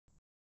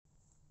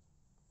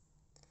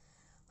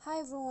Hi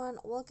everyone,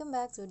 welcome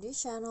back to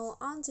this channel.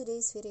 On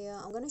today's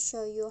video, I'm going to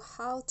show you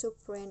how to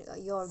print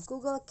your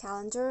Google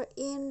Calendar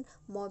in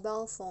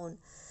mobile phone.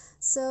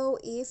 So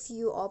if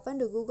you open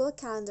the Google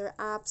Calendar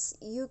apps,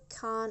 you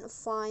can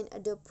find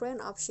the print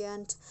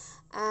option,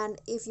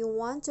 and if you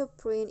want to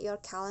print your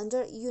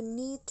calendar, you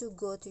need to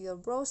go to your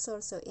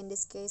browser. So in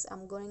this case,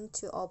 I'm going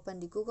to open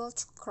the Google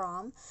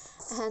Chrome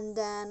and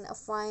then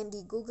find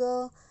the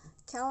Google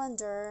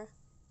Calendar.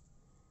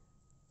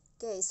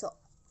 Okay, so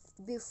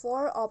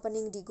before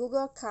opening the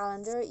Google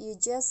Calendar, you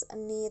just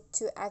need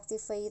to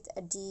activate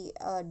the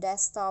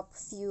desktop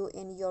view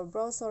in your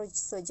browser.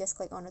 So just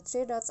click on the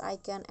three dots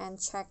icon and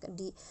check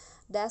the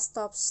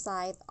desktop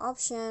site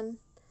option,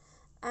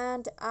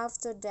 and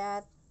after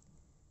that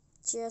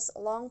just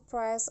long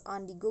press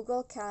on the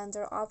Google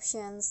Calendar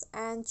options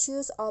and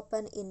choose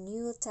open in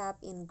new tab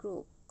in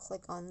group.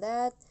 Click on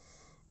that,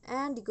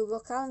 and the Google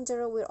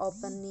Calendar will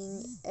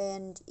opening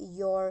in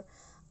your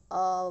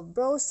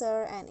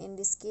browser, and in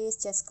this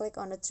case just click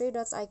on the three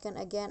dots icon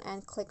again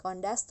and click on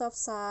desktop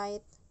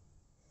site.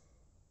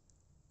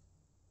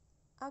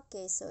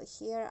 Okay, so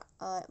here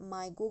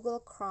my Google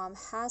Chrome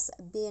has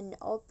been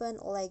open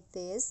like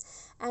this,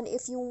 and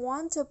if you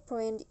want to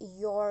print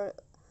your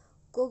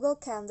Google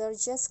Calendar,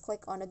 just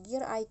click on the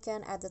gear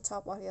icon at the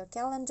top of your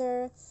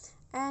calendar,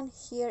 and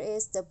here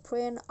is the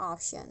print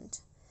option.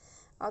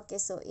 Okay,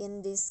 so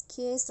in this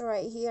case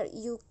right here,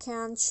 you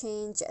can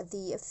change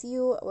the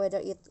view, whether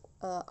it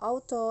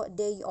auto,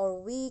 day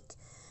or week.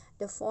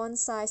 The font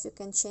size, you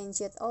can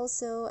change it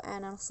also,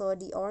 and also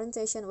the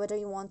orientation, whether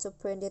you want to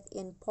print it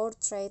in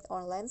portrait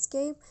or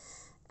landscape.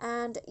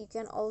 And you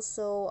can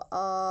also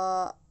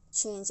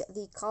change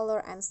the color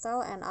and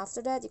style, and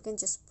after that you can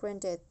just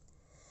print it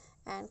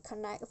and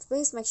connect.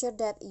 Please make sure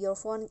that your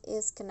phone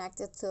is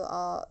connected to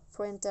a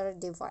printer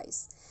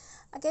device.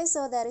 Okay,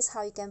 so that is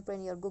how you can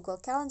print your Google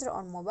Calendar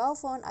on mobile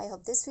phone. I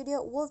hope this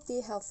video will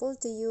be helpful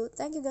to you.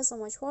 Thank you guys so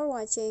much for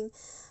watching.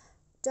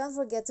 Don't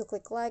forget to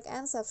click like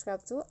and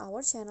subscribe to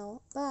our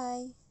channel.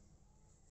 Bye.